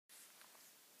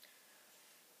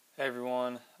Hey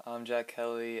everyone, I'm Jack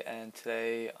Kelly, and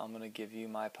today I'm going to give you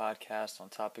my podcast on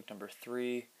topic number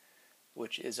 3,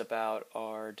 which is about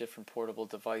our different portable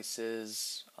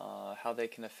devices, how they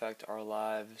can affect our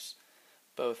lives,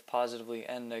 both positively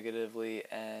and negatively,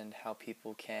 and how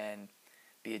people can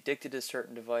be addicted to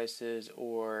certain devices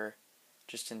or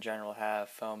just in general have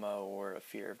FOMO or a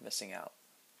fear of missing out.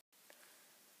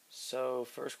 So,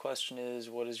 first question is,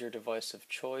 what is your device of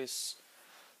choice?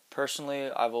 Personally,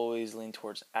 I've always leaned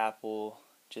towards Apple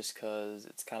just because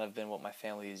it's kind of been what my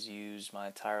family has used my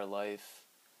entire life.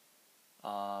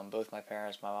 Both my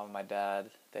parents, my mom and my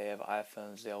dad, they have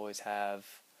iPhones. They always have.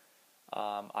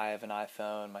 I have an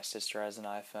iPhone. My sister has an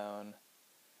iPhone.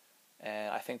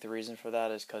 And I think the reason for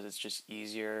that is because it's just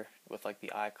easier with like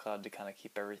the iCloud to kind of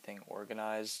keep everything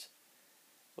organized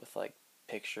with like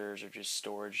pictures or just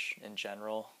storage in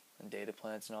general and data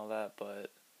plans and all that.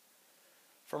 But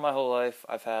for my whole life,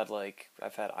 I've had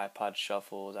iPod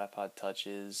Shuffles, iPod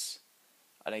Touches.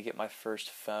 I didn't get my first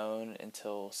phone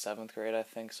until 7th grade, I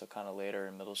think, so kind of later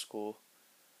in middle school.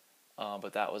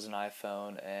 But that was an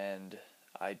iPhone, and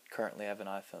I currently have an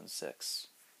iPhone 6.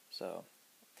 So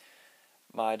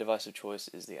my device of choice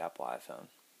is the Apple iPhone.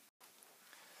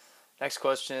 Next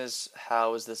question is,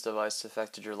 how has this device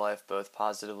affected your life both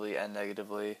positively and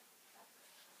negatively?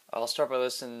 I'll start by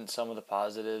listing some of the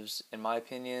positives. In my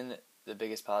opinion, the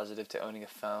biggest positive to owning a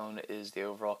phone is the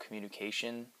overall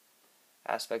communication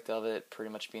aspect of it, pretty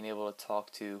much being able to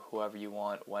talk to whoever you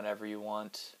want, whenever you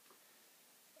want.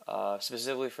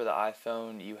 Specifically for the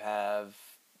iPhone, you have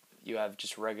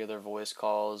just regular voice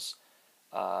calls,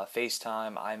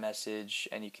 FaceTime, iMessage,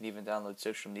 and you can even download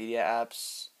social media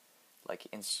apps like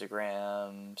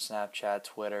Instagram, Snapchat,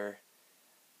 Twitter,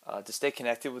 to stay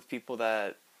connected with people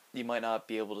that you might not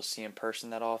be able to see in person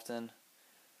that often,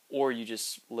 or you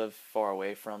just live far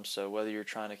away from. So whether you're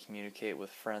trying to communicate with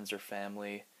friends or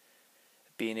family,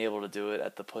 being able to do it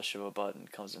at the push of a button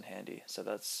comes in handy. So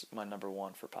that's my number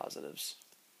one for positives.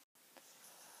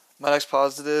 My next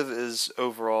positive is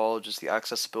overall just the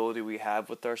accessibility we have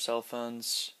with our cell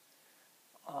phones.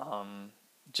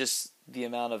 Just the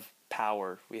amount of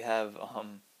power we have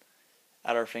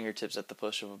at our fingertips at the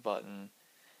push of a button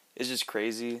is just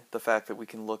crazy. The fact that we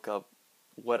can look up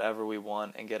whatever we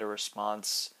want and get a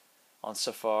response on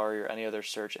Safari or any other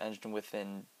search engine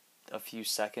within a few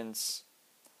seconds.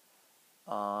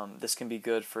 This can be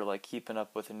good for like keeping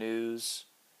up with the news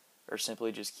or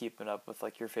simply just keeping up with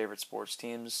like your favorite sports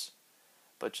teams.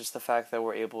 But just the fact that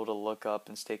we're able to look up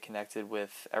and stay connected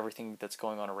with everything that's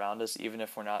going on around us, even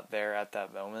if we're not there at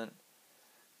that moment,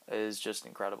 is just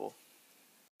incredible.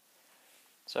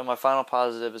 So my final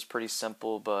positive is pretty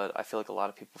simple, but I feel like a lot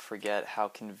of people forget how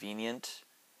convenient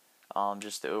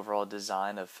just the overall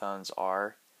design of phones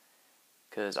are.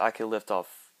 Because I could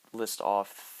list off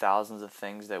thousands of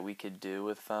things that we could do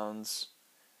with phones,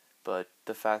 but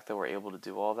the fact that we're able to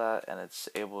do all that and it's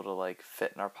able to like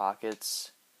fit in our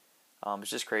pockets, it's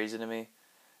just crazy to me.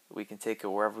 We can take it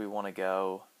wherever we want to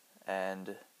go,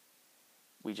 and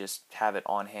we just have it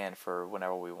on hand for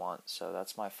whenever we want. So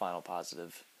that's my final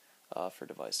positive for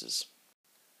devices.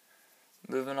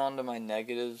 Moving on to my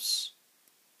negatives,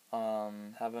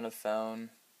 having a phone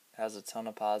has a ton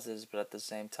of positives, but at the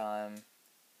same time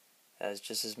has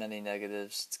just as many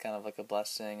negatives. It's kind of like a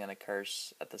blessing and a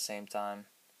curse at the same time.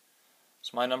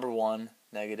 So my number one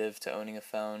negative to owning a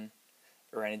phone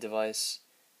or any device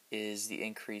is the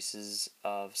increases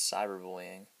of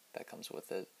cyberbullying that comes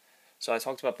with it. So I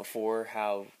talked about before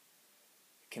how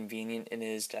convenient it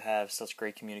is to have such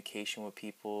great communication with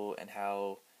people and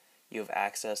how you have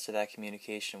access to that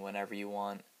communication whenever you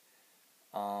want.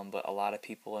 But a lot of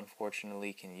people,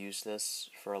 unfortunately, can use this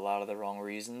for a lot of the wrong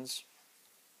reasons.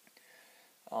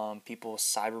 People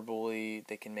cyberbully,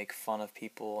 they can make fun of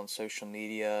people on social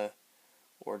media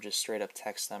or just straight up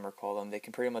text them or call them. They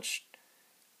can pretty much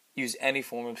use any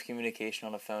form of communication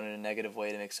on a phone in a negative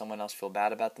way to make someone else feel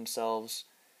bad about themselves.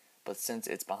 But since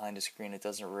it's behind a screen, it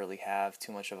doesn't really have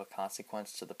too much of a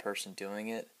consequence to the person doing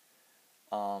it.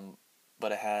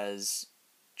 But it has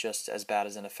just as bad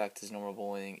as an effect as normal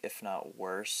bullying, if not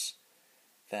worse,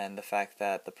 than the fact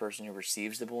that the person who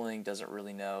receives the bullying doesn't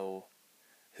really know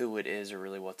who it is or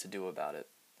really what to do about it.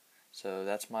 So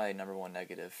that's my number one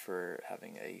negative for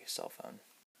having a cell phone.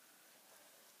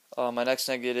 My next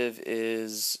negative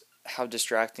is how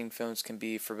distracting phones can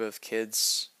be for both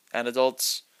kids and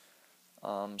adults.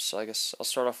 So I guess I'll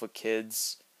start off with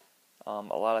kids. A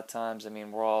lot of times,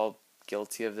 we're all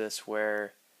guilty of this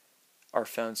where our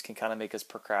phones can kind of make us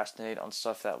procrastinate on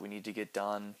stuff that we need to get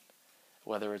done,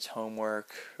 whether it's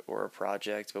homework or a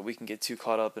project, but we can get too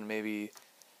caught up in maybe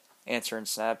answering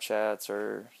Snapchats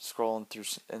or scrolling through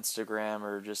Instagram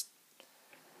or just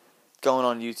going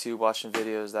on YouTube, watching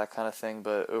videos, that kind of thing,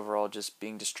 but overall just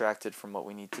being distracted from what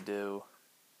we need to do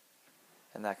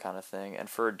and that kind of thing. And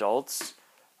for adults,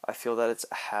 I feel that it's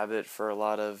a habit for a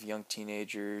lot of young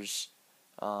teenagers,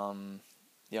 young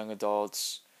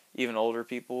adults, even older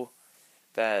people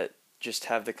that just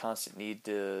have the constant need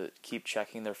to keep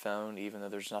checking their phone even though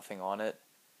there's nothing on it.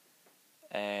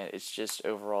 And it's just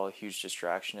overall a huge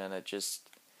distraction, and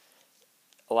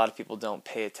a lot of people don't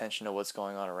pay attention to what's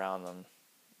going on around them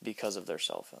because of their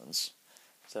cell phones.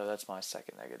 So that's my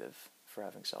second negative for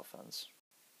having cell phones.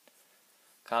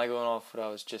 Kind of going off what I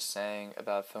was just saying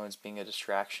about phones being a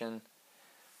distraction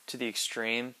to the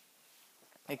extreme,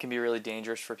 it can be really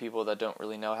dangerous for people that don't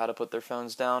really know how to put their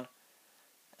phones down.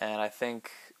 And I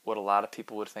think what a lot of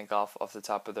people would think off the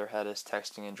top of their head is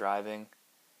texting and driving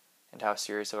and how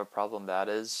serious of a problem that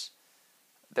is.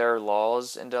 There are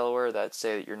laws in Delaware that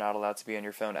say that you're not allowed to be on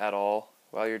your phone at all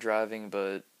while you're driving,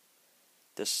 but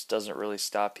this doesn't really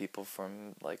stop people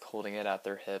from holding it at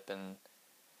their hip and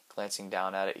glancing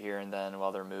down at it here and then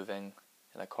while they're moving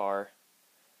in a car.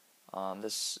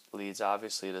 This leads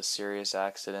obviously to serious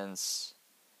accidents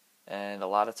and a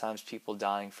lot of times people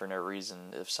dying for no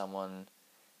reason if someone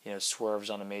swerves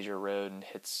on a major road and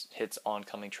hits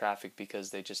oncoming traffic because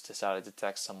they just decided to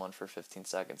text someone for 15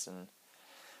 seconds and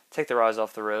take their eyes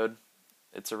off the road.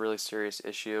 It's a really serious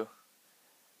issue.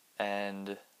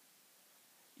 And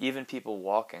even people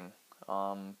walking,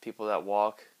 people that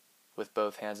walk with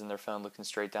both hands in their phone looking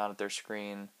straight down at their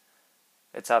screen.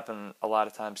 It's happened a lot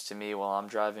of times to me while I'm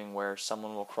driving where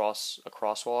someone will cross a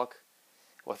crosswalk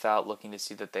without looking to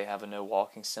see that they have a no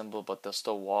walking symbol, but they'll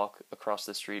still walk across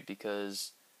the street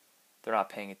because they're not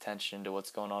paying attention to what's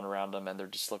going on around them and they're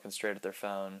just looking straight at their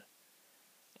phone.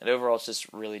 And overall, it's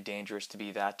just really dangerous to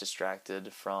be that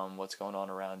distracted from what's going on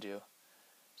around you.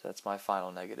 So that's my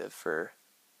final negative for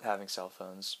having cell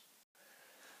phones.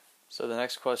 So the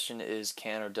next question is,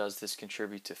 can or does this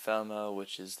contribute to FOMO,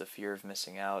 which is the fear of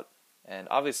missing out? And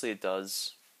obviously it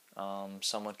does.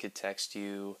 Someone could text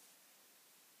you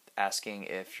asking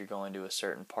if you're going to a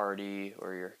certain party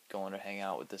or you're going to hang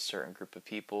out with a certain group of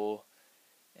people,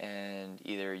 and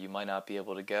either you might not be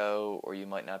able to go or you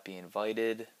might not be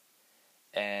invited,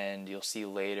 and you'll see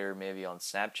later maybe on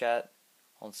Snapchat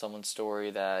on someone's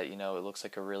story that it looks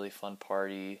like a really fun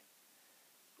party,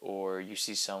 or you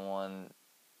see someone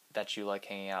that you like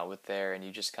hanging out with there and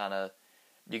you just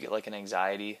you get an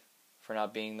anxiety for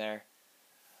not being there.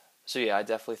 So yeah, I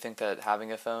definitely think that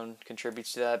having a phone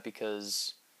contributes to that,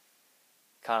 because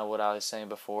kind of what I was saying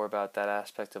before about that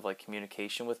aspect of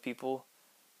communication with people,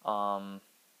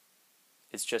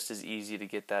 it's just as easy to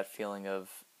get that feeling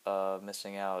of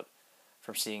missing out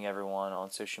from seeing everyone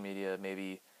on social media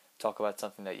maybe talk about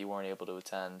something that you weren't able to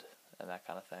attend and that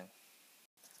kind of thing.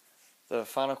 The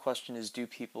final question is, do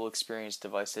people experience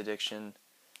device addiction?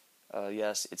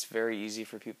 Yes, it's very easy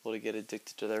for people to get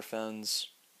addicted to their phones.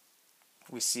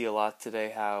 We see a lot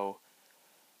today how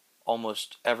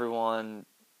almost everyone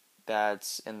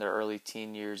that's in their early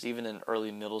teen years, even in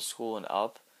early middle school and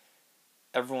up,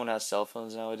 everyone has cell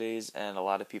phones nowadays, and a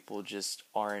lot of people just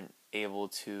aren't able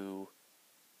to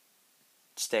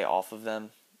stay off of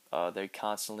them. They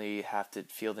constantly have to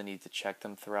feel the need to check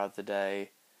them throughout the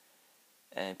day,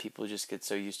 and people just get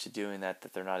so used to doing that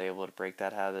they're not able to break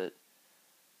that habit.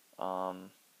 You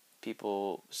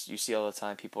see all the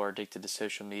time, people are addicted to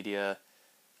social media,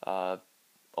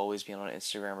 always being on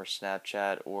Instagram or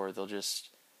Snapchat, or they'll just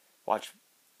watch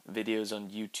videos on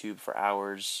YouTube for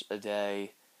hours a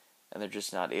day, and they're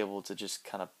just not able to just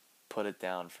kind of put it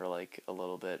down for a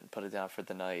little bit, and put it down for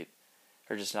the night,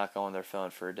 or just not go on their phone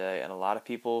for a day. And a lot of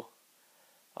people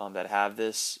that have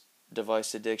this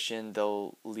device addiction,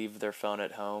 they'll leave their phone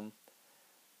at home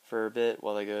for a bit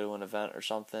while they go to an event or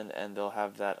something, and they'll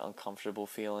have that uncomfortable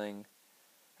feeling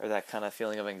or that kind of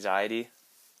feeling of anxiety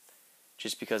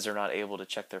just because they're not able to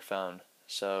check their phone.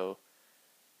 So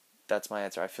that's my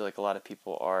answer. I feel like a lot of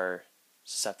people are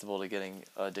susceptible to getting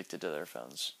addicted to their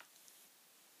phones.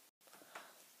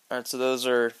 Alright, so those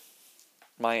are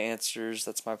my answers.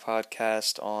 That's my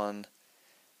podcast on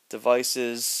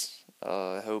devices.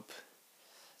 I hope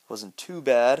it wasn't too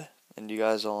bad and you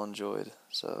guys all enjoyed.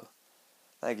 So,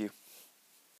 thank you.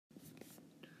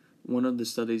 One of the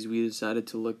studies we decided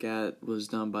to look at was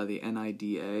done by the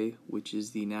NIDA, which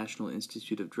is the National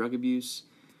Institute of Drug Abuse,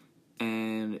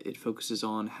 and it focuses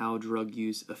on how drug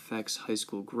use affects high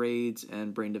school grades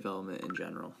and brain development in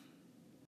general.